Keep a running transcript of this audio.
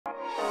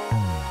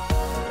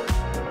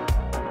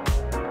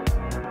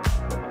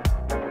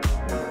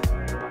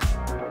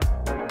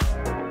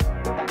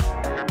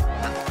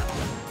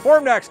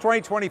Formnext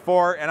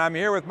 2024, and I'm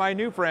here with my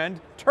new friend,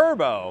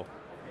 Turbo.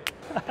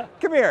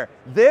 Come here.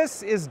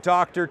 This is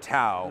Dr.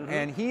 Tao,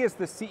 and he is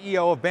the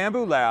CEO of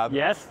Bambu Lab.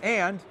 Yes.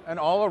 And an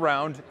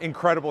all-around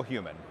incredible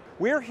human.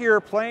 We're here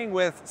playing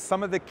with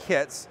some of the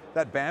kits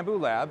that Bambu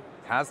Lab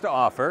has to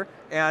offer,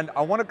 and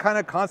I want to kind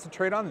of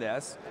concentrate on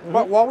this.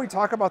 But while we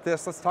talk about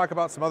this, let's talk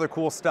about some other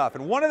cool stuff.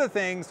 And one of the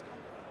things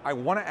I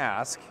want to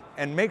ask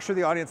and make sure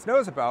the audience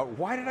knows about,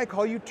 why did I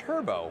call you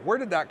Turbo? Where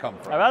did that come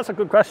from? That's a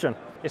good question.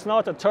 It's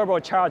not a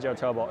turbocharger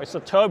turbo, it's the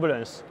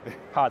turbulence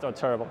part of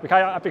turbo.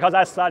 Because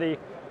I study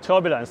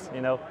turbulence,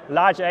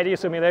 large eddy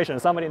simulation.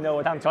 Somebody know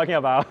what I'm talking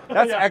about.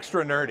 That's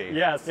extra nerdy.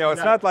 Yes.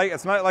 It's not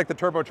like the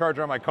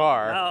turbocharger on my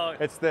car. No,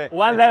 it's the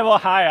one level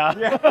higher.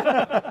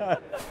 Yeah.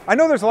 I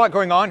know there's a lot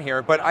going on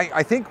here, but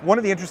I think one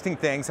of the interesting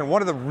things and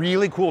one of the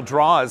really cool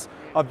draws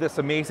of this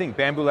amazing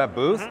Bambu Lab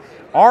booth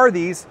are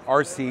these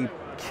RC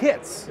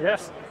kits.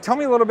 Yes. Tell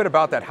me a little bit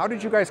about that. How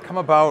did you guys come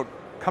about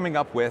coming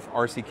up with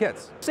RC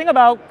kits? Think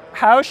about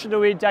how should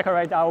we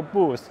decorate our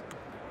booth,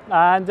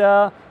 and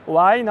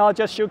why not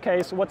just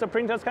showcase what the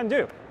printers can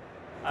do?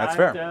 That's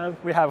fair.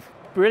 We have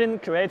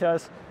brilliant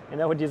creators,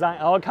 who design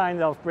all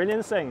kinds of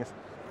brilliant things.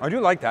 I do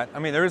like that. I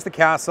mean, there is the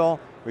castle.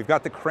 We've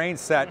got the crane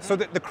set. So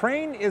the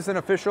crane is an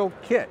official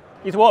kit.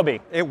 It will be.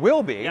 It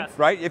will be, yes.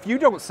 Right? If you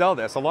don't sell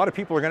this, a lot of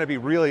people are going to be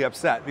really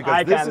upset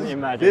because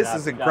this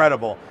is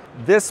incredible.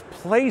 Yeah. This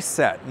play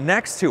set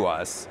next to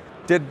us,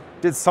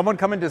 did someone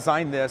come and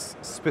design this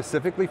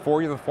specifically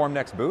for the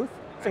Formnext booth?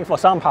 I think for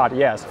some part,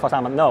 yes. For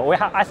some, no.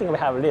 I think we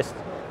have a list.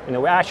 We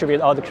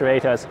attribute all the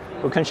creators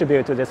who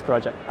contribute to this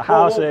project.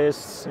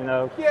 Houses,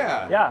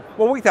 Yeah.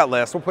 Well, with that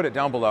list, we'll put it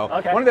down below.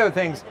 Okay. One of the other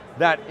things,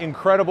 that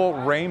incredible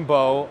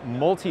rainbow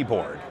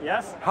multi-board.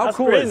 Yes. How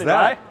cool is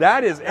that? Right?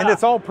 That is, and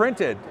it's all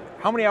printed.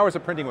 How many hours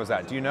of printing was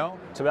that? Do you know?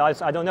 To be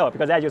honest, I don't know,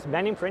 because I use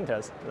many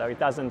printers, so it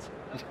doesn't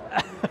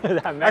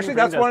Actually,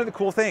 that's one of the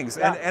cool things.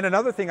 Yeah. And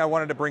another thing I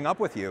wanted to bring up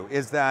with you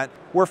is that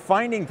we're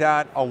finding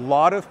that a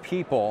lot of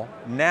people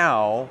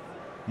now,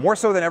 more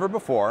so than ever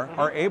before,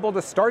 are able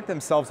to start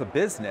themselves a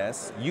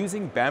business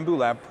using Bambu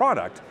Lab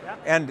product. Yeah.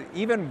 And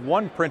even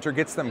one printer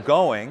gets them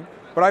going,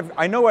 but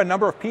I know a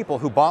number of people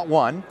who bought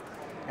one,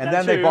 and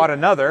then they bought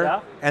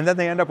another, and then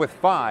they end up with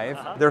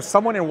 5. There's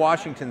someone in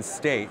Washington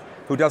State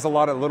who does a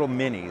lot of little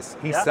minis.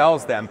 He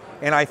sells them,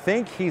 and I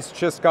think he's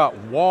just got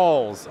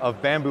walls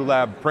of Bambu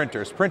Lab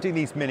printers, printing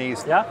these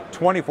minis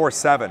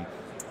 24/7.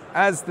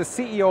 As the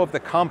CEO of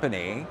the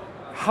company,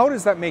 how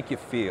does that make you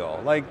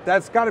feel? Like,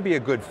 that's got to be a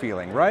good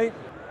feeling, right?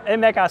 It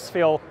makes us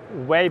feel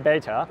way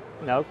better,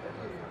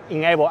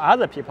 enable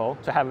other people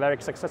to have very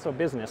successful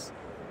business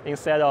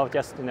instead of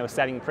just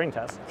selling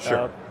printers. Sure.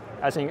 So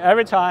I think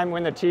every time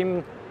when the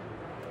team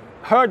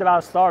heard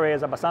about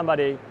stories about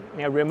somebody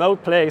in a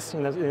remote place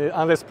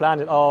on this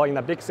planet or in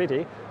a big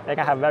city, they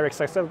can have very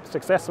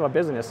successful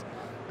business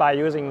by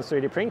using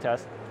 3D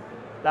printers.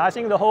 I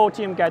think the whole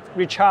team gets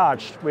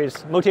recharged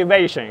with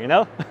motivation,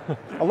 A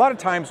lot of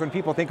times when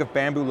people think of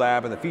Bambu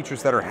Lab and the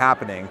features that are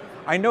happening,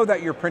 I know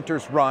that your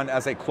printers run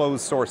as a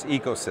closed source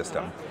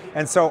ecosystem.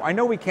 And so I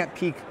know we can't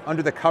peek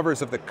under the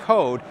covers of the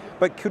code,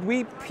 but could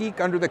we peek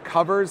under the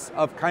covers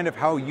of kind of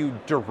how you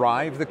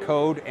derive the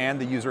code and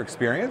the user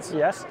experience?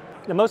 Yes.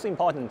 The most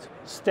important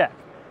step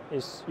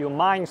is you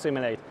mind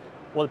simulate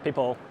what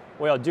people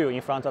will do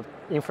in front of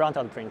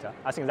the printer.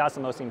 I think that's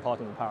the most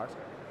important part.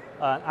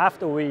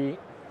 After we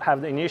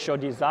have the initial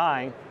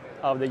design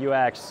of the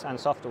UX and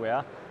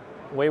software,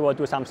 we will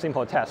do some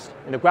simple tests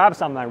and grab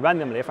someone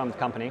randomly from the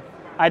company.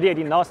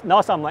 Ideally,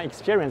 not someone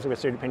experienced with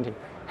 3D printing.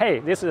 Hey,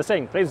 this is the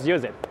thing, please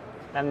use it.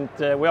 And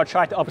we'll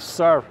try to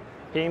observe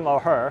him or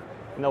her,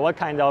 what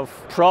kind of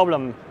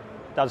problem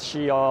does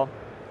she or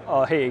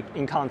he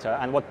encounter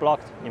and what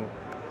blocked him.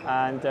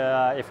 And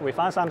if we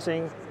find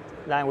something,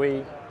 then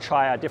we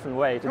try a different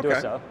way to do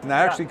so. And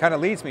that actually kind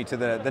of leads me to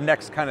the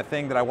next kind of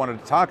thing that I wanted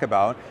to talk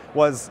about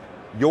was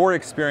your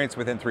experience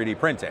within 3D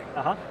printing.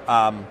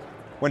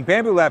 When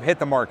Bambu Lab hit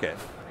the market,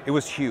 it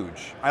was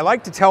huge. I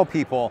like to tell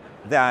people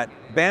that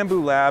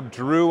Bambu Lab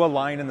drew a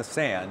line in the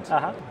sand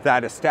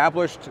that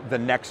established the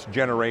next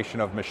generation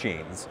of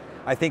machines.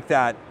 I think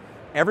that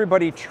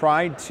everybody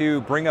tried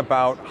to bring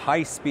about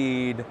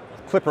high-speed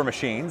clipper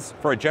machines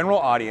for a general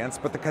audience,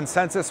 but the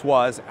consensus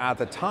was, at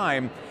the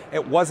time,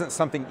 it wasn't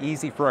something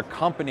easy for a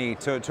company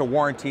to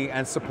warranty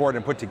and support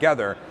and put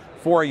together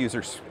for a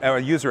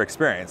user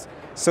experience.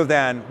 So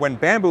then, when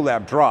Bambu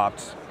Lab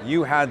dropped,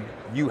 you had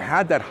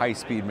that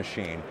high-speed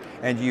machine,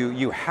 and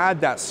you had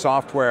that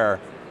software,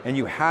 and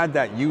you had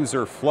that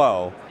user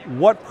flow.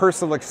 What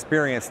personal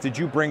experience did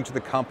you bring to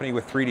the company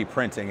with 3D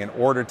printing in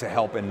order to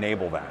help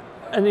enable that?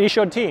 An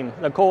initial team,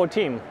 the core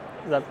team,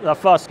 the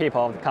first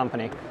people of the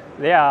company,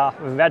 they are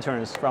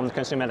veterans from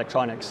consumer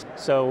electronics.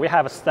 So we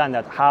have a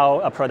standard how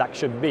a product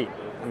should be.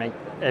 I mean,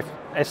 if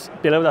it's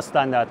below the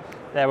standard,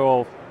 they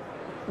will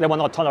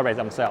not tolerate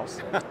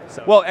themselves.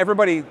 So. Well,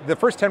 everybody, the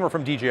first 10 were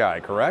from DJI,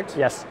 correct?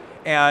 Yes.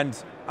 And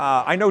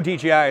I know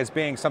DJI as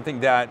being something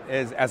that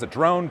is, as a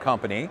drone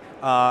company,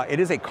 it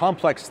is a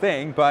complex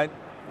thing, but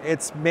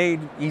it's made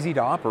easy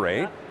to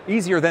operate.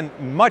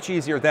 much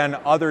easier than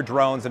other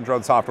drones and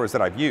drone softwares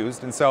that I've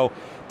used. And so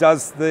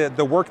does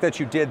the work that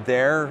you did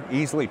there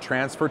easily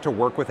transfer to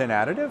work within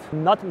additive?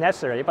 Not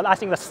necessarily, but I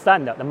think the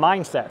standard, the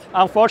mindset.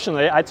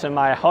 Unfortunately, I turned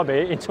my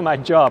hobby into my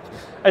job.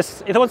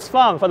 It was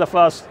fun for the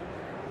first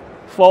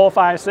 4,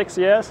 5, 6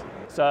 years.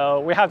 So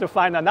we have to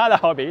find another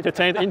hobby to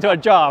turn it into a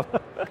job.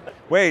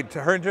 Wait,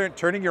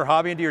 turning your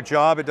hobby into your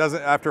job, it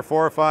doesn't after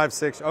 4 or 5,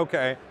 6,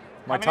 okay.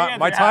 My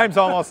time's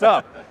almost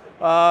up.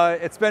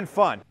 It's been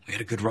fun. We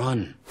had a good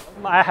run.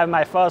 I have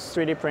my first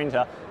 3D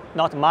printer,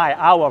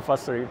 our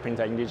first 3D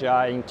printer in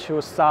DJI in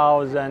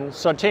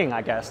 2013,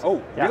 I guess.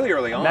 Oh, yeah. Really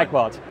early on?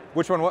 MacBoard.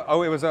 Which one?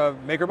 Oh, it was a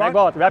MakerBot?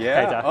 MacBoard replicator.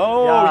 Yeah.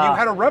 Oh, yeah. You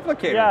had a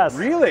replicator? Yes.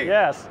 Really?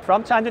 Yes.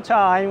 From time to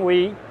time,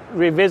 we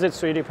revisit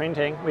 3D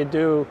printing. We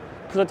do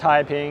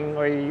prototyping,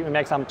 we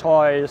make some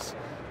toys,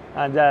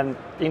 and then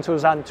in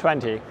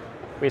 2020,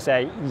 we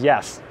say,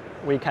 yes,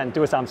 we can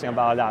do something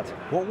about that.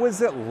 What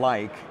was it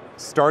like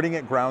starting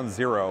at ground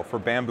zero for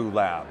Bambu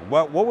Lab?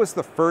 What was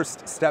the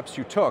first steps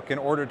you took in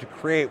order to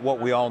create what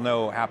we all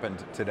know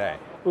happened today?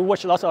 We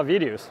watch lots of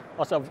videos,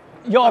 lots of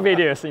your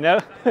videos, you know?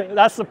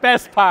 That's the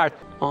best part.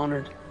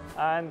 Honored.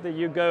 And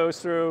you go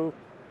through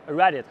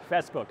Reddit,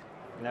 Facebook,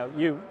 you know,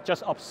 you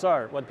just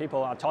observe what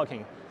people are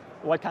talking,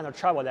 what kind of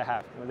trouble they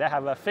have. They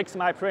have a Fix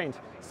My Print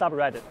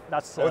subreddit.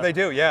 That's they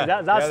do,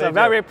 yeah. That's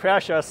very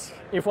precious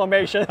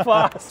information for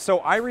us. So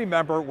I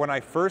remember when I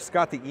first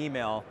got the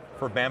email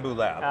for Bambu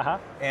Lab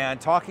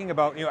and talking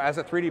about, you know, as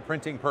a 3D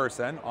printing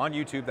person on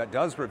YouTube that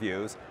does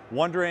reviews,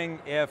 wondering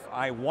if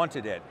I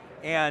wanted it.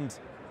 And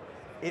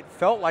it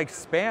felt like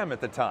spam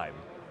at the time.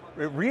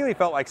 It really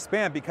felt like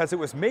spam because it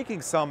was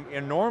making some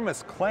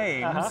enormous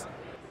claims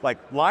like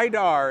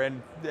LiDAR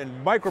and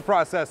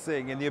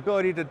microprocessing and the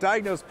ability to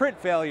diagnose print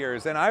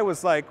failures. And I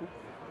was like,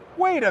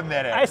 wait a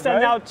minute. I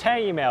sent out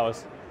 10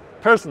 emails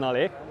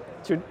personally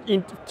to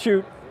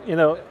you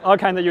know, all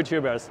kinds of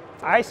YouTubers.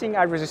 I think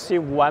I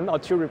received 1 or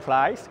 2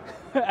 replies.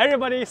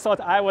 Everybody thought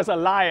I was a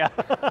liar.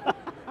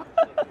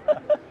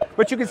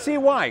 But you can see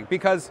why,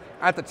 because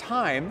at the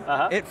time,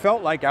 it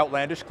felt like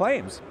outlandish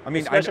claims. I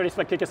mean, especially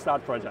for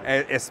Kickstarter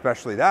project.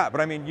 Especially that,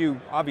 but I mean,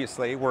 you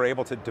obviously were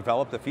able to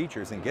develop the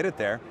features and get it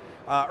there.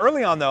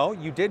 Early on though,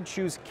 you did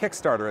choose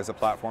Kickstarter as a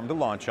platform to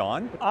launch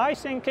on. I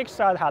think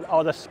Kickstarter had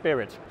all the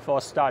spirit for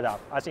a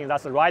startup. I think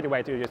that's the right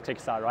way to use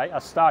Kickstarter, right?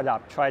 A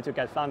startup try to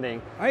get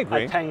funding,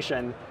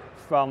 attention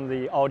from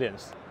the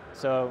audience.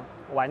 So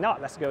why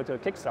not? Let's go to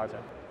Kickstarter.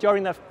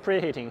 During the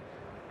preheating,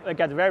 we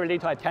get very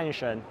little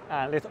attention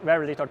and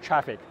very little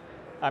traffic.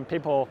 And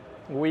people,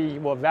 we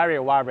were very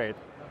worried.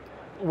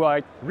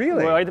 Will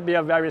it be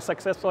a very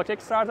successful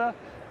Kickstarter?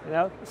 You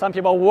know, some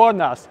people warn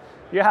us,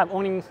 you have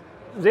only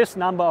this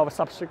number of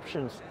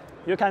subscriptions.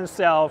 You can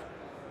sell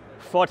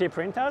 40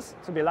 printers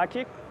to be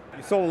lucky.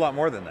 You sold a lot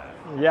more than that.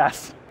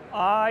 Yes.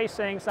 I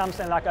think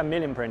something like 1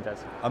 million printers.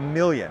 1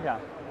 million? Yeah.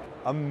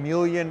 1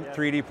 million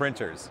 3D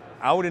printers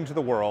out into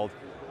the world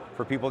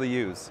for people to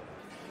use.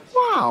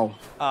 Wow.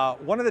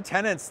 One of the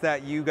tenets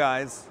that you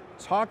guys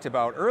talked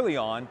about early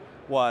on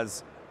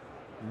was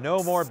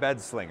no more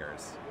bed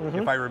slingers,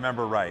 if I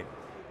remember right.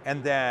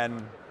 And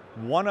then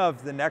one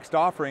of the next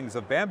offerings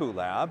of Bambu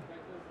Lab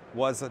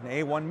was an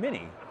A1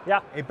 Mini,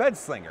 a bed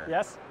slinger.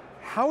 Yes.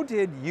 How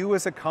did you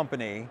as a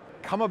company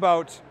come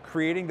about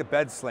creating the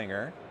bed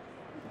slinger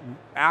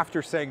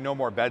after saying no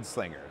more bed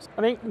slingers?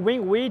 I mean,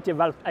 when we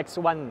developed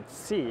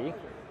X1C,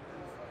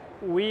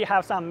 we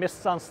have some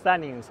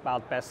misunderstandings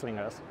about bed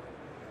slingers.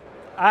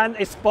 And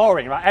it's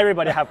boring, right?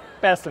 Everybody have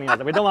bed slingers.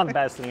 We don't want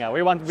bed slinger.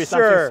 We want to be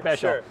something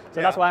special.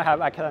 So that's why I have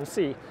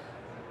X1C.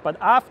 But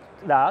after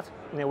that,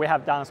 you know, we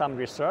have done some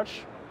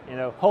research, you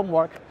know,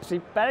 homework. See,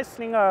 bed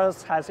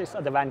slingers has its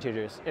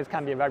advantages. It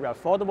can be very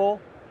affordable.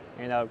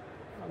 You know,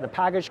 the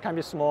package can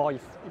be small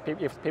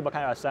if people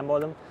can assemble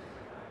them.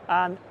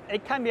 And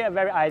it can be a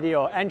very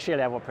ideal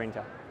entry-level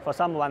printer for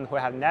someone who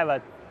have never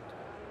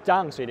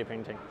done 3D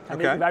printing. It can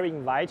be very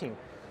inviting.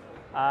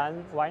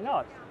 And why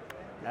not?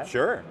 Yeah?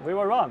 Sure. We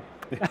were wrong.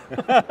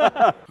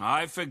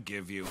 I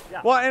forgive you.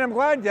 Yeah. Well, and I'm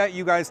glad that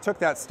you guys took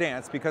that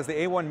stance because the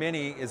A1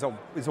 Mini is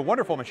a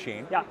wonderful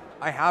machine. Yeah.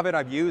 I have it,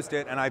 I've used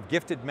it, and I've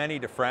gifted many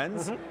to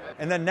friends.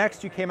 And then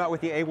next you came out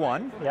with the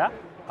A1. Yeah.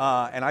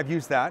 And I've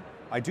used that.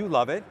 I do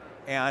love it.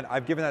 And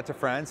I've given that to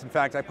friends. In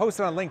fact, I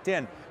posted on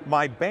LinkedIn,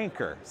 my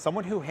banker,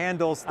 someone who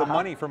handles the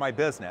money for my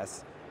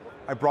business,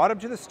 I brought him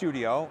to the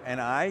studio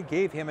and I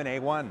gave him an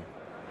A1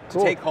 to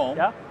take home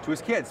to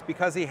his kids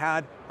because he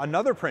had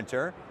another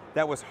printer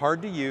that was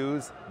hard to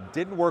use,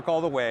 didn't work all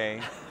the way,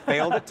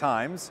 failed at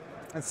times.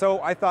 And so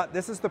I thought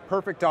this is the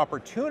perfect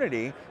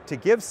opportunity to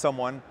give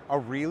someone a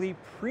really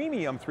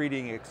premium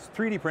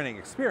 3D printing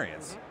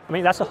experience. I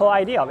mean, that's the whole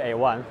idea of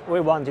A1.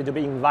 We wanted to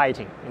be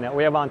inviting. You know,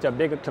 we want a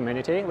bigger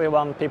community. We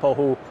want people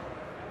who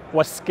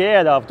were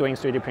scared of doing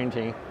 3D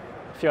printing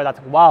feel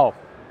that, wow,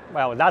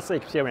 well, that's the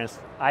experience.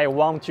 I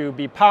want to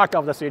be part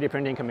of the 3D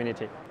printing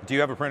community. Do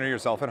you have a printer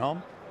yourself at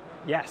home?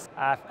 Yes,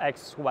 I have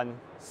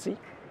X1C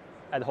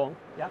at home.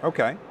 Yeah.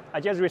 Okay. I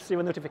just received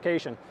a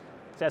notification.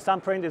 that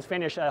some print is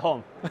finished at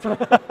home.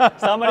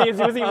 Somebody is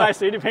using my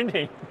 3D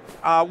printing.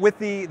 With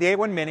the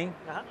A1 Mini,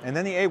 and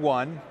then the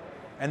A1,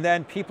 and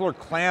then people are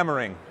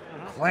clamoring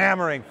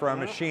for a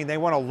machine. They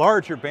want a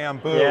larger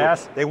Bambu.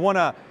 Yes. They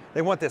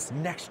want this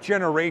next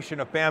generation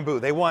of Bambu.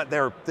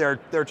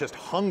 They're just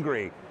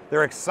hungry.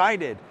 They're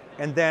excited.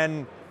 And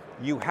then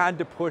you had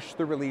to push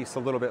the release a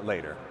little bit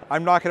later.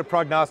 I'm not going to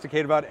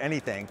prognosticate about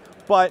anything,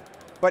 but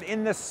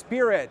in the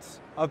spirit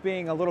of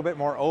being a little bit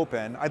more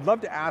open, I'd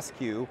love to ask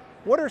you,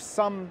 what are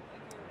some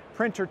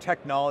printer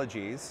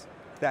technologies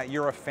that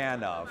you're a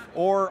fan of?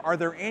 Or are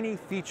there any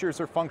features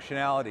or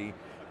functionality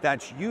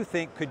that you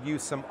think could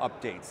use some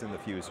updates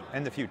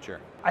in the future?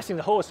 I think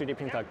the whole 3D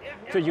printer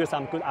could use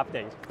some good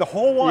updates. The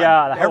whole one?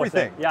 Yeah, the whole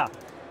everything. Thing. Yeah.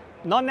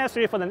 Not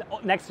necessarily for the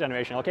next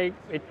generation, okay?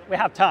 We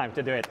have time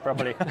to do it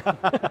properly.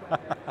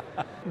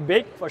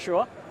 Big, for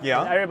sure.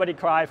 Yeah. And everybody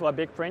cry for a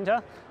big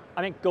printer.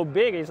 I mean, go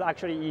big is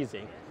actually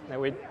easy.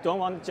 We don't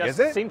want to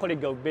just simply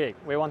go big.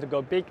 We want to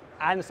go big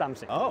and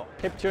something. Oh.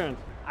 Keep tuned.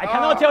 I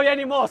cannot tell you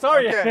anymore,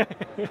 sorry. Okay.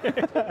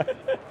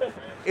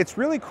 It's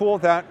really cool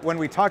that when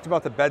we talked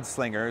about the bed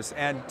slingers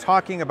and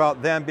talking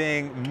about them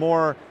being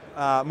more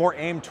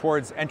aimed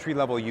towards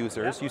entry-level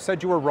users, you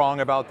said you were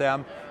wrong about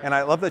them, and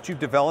I love that you've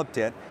developed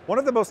it. One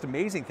of the most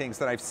amazing things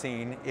that I've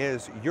seen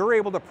is you're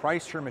able to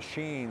price your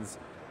machines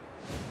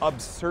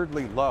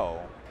absurdly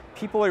low.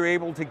 People are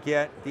able to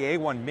get the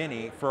A1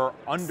 Mini for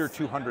under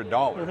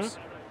 $200.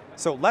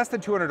 So less than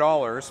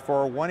 $200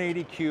 for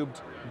 180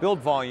 cubed build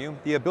volume,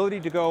 the ability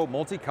to go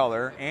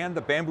multicolor, and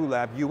the Bambu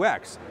Lab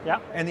UX. Yeah.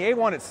 And the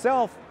A1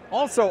 itself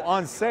also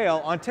on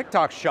sale on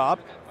TikTok Shop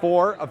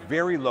for a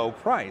very low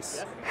price.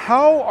 Yeah.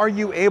 How are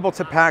you able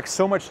to pack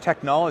so much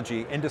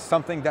technology into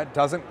something that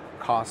doesn't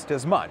cost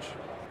as much?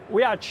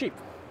 We are cheap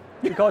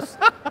because,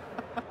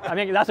 I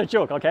mean, that's a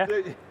joke,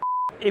 okay?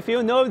 If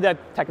you know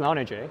that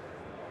technology,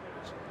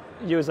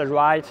 use the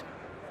right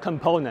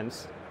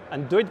components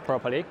and do it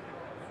properly,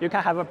 you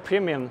can have a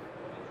premium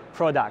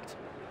product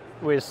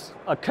with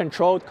a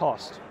controlled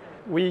cost.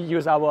 We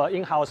use our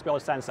in-house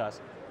built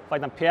sensors, for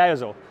example,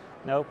 piezo.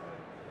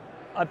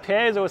 A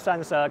piezo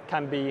sensor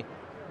can be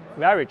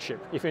very cheap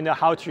if you know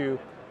how to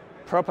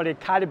properly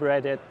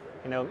calibrate it,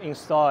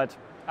 install it,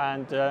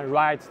 and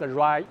write the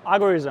right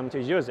algorithm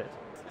to use it.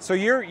 So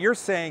you're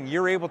saying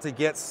you're able to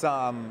get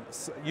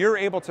you're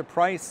able to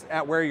price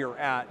at where you're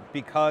at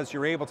because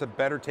you're able to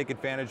better take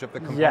advantage of the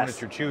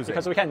components you're choosing.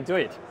 Because we can do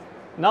it.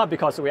 Not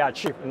because we are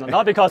cheap,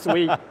 not because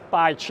we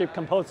buy cheap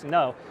components,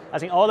 no. I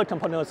think all the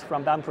components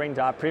from Bambu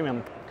printer are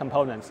premium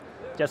components.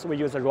 Just we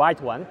use the right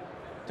one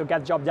to get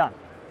the job done.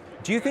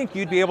 Do you think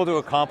you'd be able to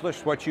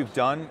accomplish what you've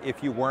done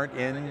if you weren't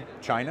in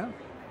China?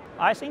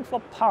 I think for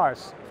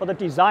parts, for the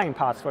design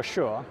parts for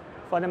sure.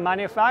 For the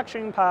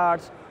manufacturing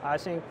parts, I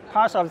think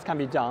parts of it can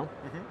be done.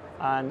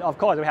 And of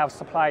course, we have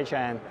supply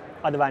chain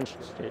advantage.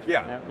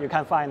 Yeah. You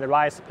can find the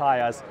right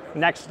suppliers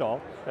next door.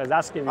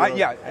 That's giving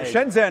you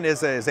Shenzhen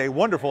is a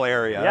wonderful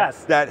area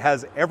that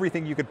has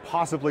everything you could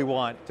possibly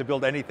want to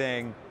build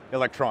anything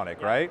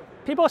electronic, right?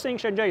 People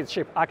think Shenzhen is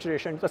cheap. Actually,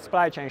 the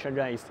supply chain in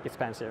Shenzhen is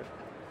expensive.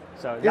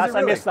 So that's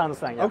a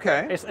misunderstanding. Yeah.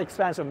 Okay. It's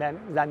expensive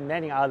than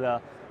many other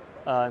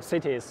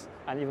cities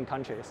and even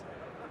countries.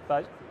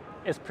 But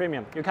it's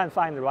premium. You can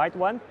find the right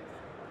one.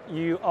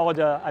 You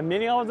order 1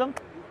 million of them,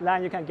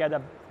 then you can get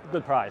a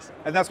good price.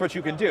 And that's what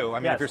you can do. I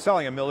mean, if you're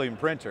selling 1 million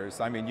printers,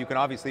 I mean, you can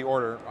obviously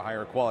order a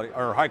higher quality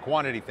or high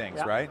quantity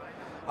things, right?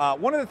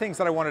 One of the things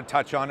that I want to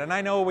touch on, and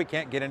I know we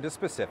can't get into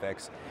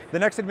specifics, the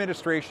next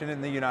administration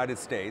in the United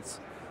States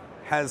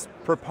has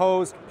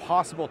proposed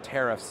possible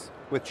tariffs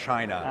with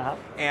China.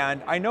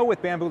 And I know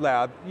with Bambu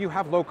Lab, you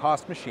have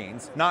low-cost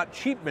machines, not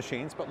cheap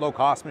machines, but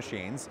low-cost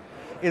machines.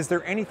 Is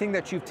there anything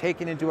that you've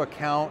taken into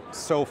account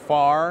so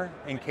far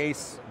in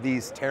case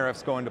these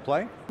tariffs go into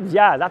play?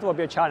 Yeah, that will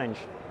be a challenge,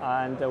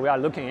 and we are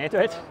looking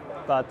into it.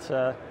 But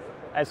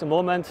at the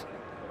moment,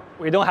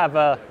 we don't have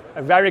a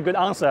very good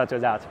answer to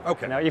that.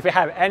 Okay. If you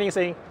have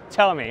anything,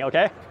 tell me,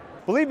 okay?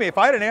 Believe me, if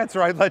I had an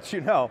answer, I'd let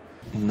you know.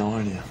 No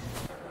idea.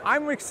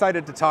 I'm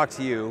excited to talk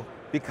to you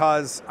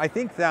because I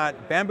think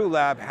that Bambu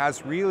Lab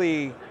has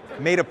really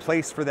made a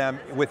place for them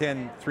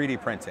within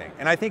 3D printing.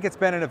 And I think it's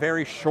been in a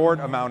very short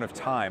amount of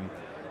time.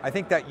 I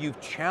think that you've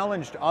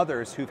challenged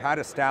others who've had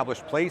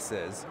established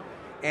places,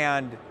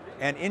 and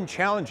in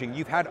challenging,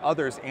 you've had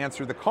others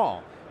answer the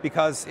call.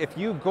 Because if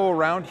you go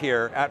around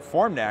here at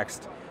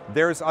Formnext,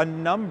 there's a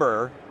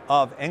number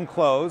of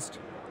enclosed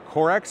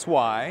Core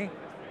XY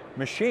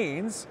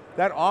machines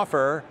that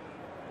offer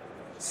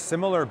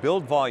similar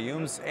build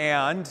volumes,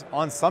 and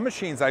on some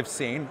machines I've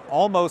seen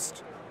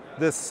almost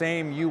the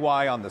same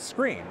UI on the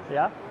screen.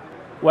 Yeah.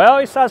 Well,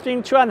 it has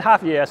been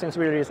 2.5 years since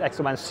we released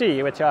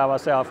X1C. We tell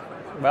ourselves,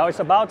 well, it's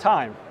about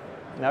time.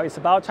 It's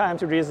about time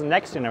to release the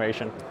next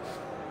generation.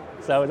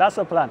 So that's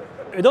the plan.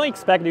 We don't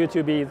expect you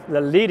to be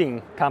the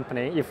leading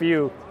company if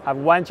you have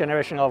one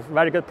generation of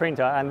very good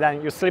printer and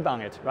then you sleep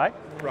on it, right?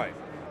 Right.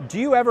 Do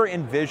you ever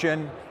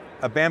envision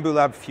a Bambu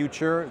Lab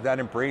future that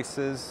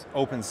embraces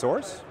open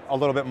source a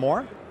little bit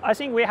more? I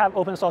think we have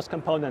open source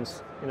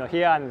components,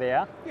 here and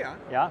there. Yeah.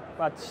 Yeah,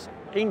 but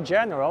in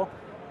general,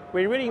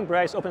 we really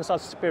embrace open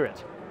source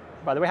spirit.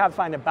 But we have to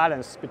find a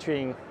balance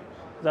between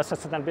the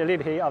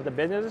sustainability of the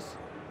business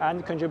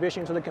and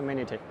contribution to the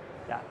community.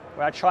 Yeah,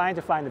 we are trying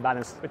to find the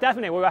balance. But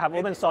definitely we will have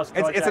open source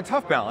projects. It's a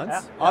tough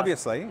balance,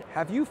 obviously.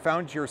 Have you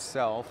found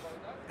yourself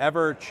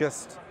ever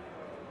just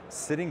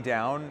sitting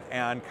down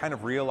and kind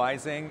of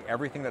realizing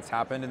everything that's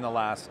happened in the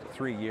last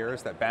 3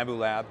 years that Bambu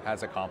Lab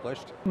has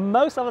accomplished?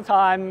 Most of the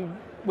time,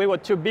 we were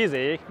too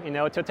busy,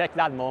 to take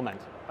that moment.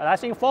 But I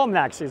think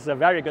Formnext is a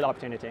very good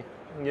opportunity.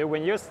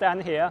 When you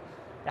stand here,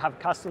 you have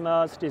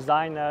customers,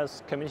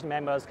 designers, community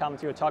members come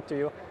to you, talk to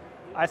you.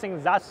 I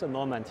think that's the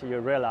moment you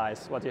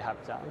realize what you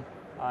have done.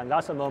 And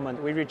that's the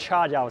moment we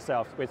recharge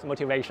ourselves with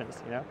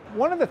motivations.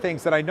 One of the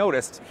things that I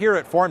noticed here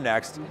at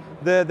Formnext,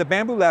 the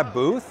Bambu Lab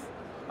booth,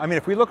 I mean,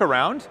 if we look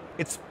around,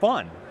 it's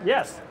fun.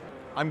 Yes.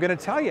 I'm going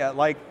to tell you,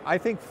 I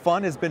think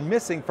fun has been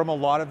missing from a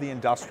lot of the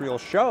industrial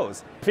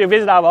shows. If you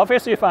visit our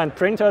office, you find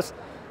printers,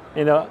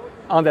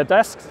 on the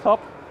desktop,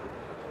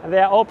 and they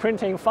are all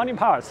printing funny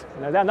parts.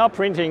 They're not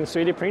printing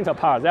 3D printer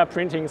parts. They're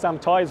printing some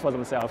toys for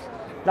themselves.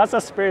 That's the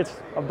spirit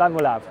of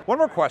Bambu Lab. One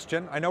more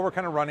question. I know we're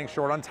kind of running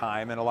short on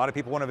time, and a lot of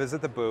people want to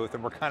visit the booth,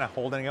 and we're kind of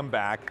holding them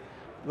back.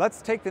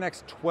 Let's take the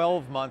next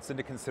 12 months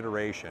into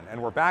consideration,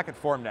 and we're back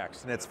at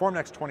Formnext, and it's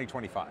Formnext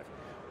 2025.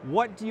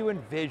 What do you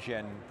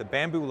envision the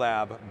Bambu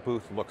Lab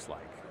booth looks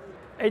like?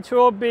 It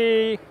will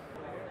be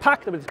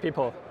packed with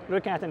people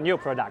looking at a new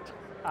product.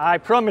 I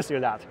promise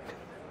you that.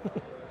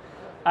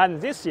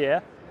 And this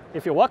year,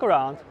 if you walk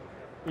around,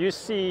 you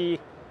see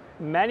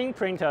many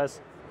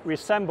printers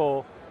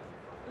resemble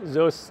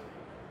those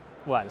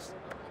ones.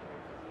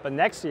 But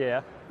next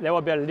year, there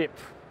will be a leap,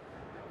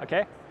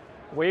 okay?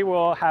 We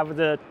will have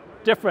the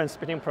difference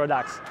between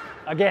products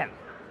again.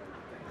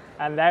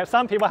 And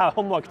some people have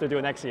homework to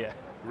do next year.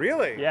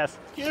 Really? Yes.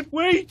 Can't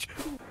wait.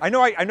 I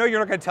know you're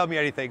not going to tell me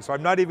anything, so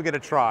I'm not even going to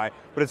try,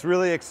 but it's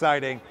really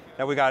exciting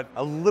that we got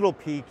a little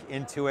peek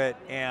into it,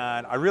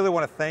 and I really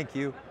want to thank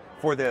you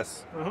for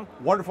this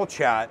wonderful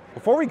chat.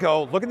 Before we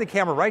go, look at the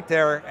camera right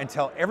there and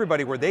tell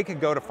everybody where they can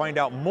go to find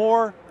out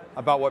more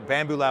about what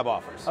Bambu Lab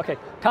offers. Okay,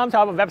 come to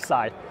our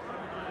website,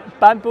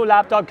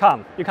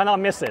 bambulab.com. You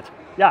cannot miss it.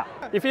 Yeah,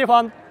 if you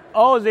want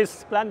all this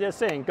splendid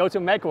thing, go to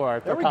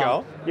makeworld.com. There we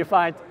go. You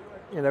find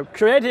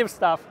creative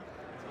stuff,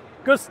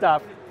 good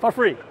stuff for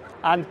free.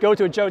 And go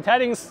to Joe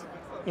Tedding's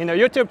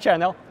YouTube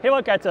channel. He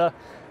will get a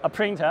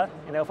printer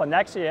for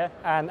next year,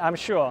 and I'm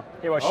sure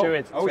he will show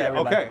it to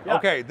everybody. Okay, yeah.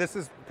 Okay, this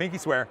is pinky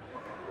swear.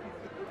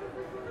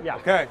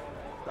 Yeah.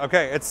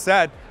 Okay, it's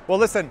said. Well,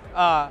 listen,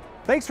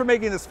 thanks for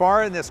making this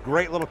far in this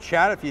great little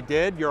chat. If you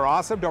did, you're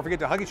awesome. Don't forget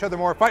to hug each other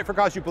more, fight for a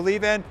cause you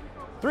believe in,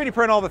 3D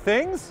print all the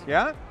things,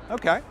 yeah?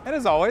 Okay, and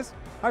as always,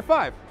 high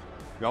five.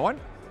 Going?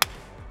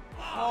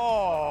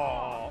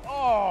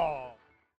 Oh.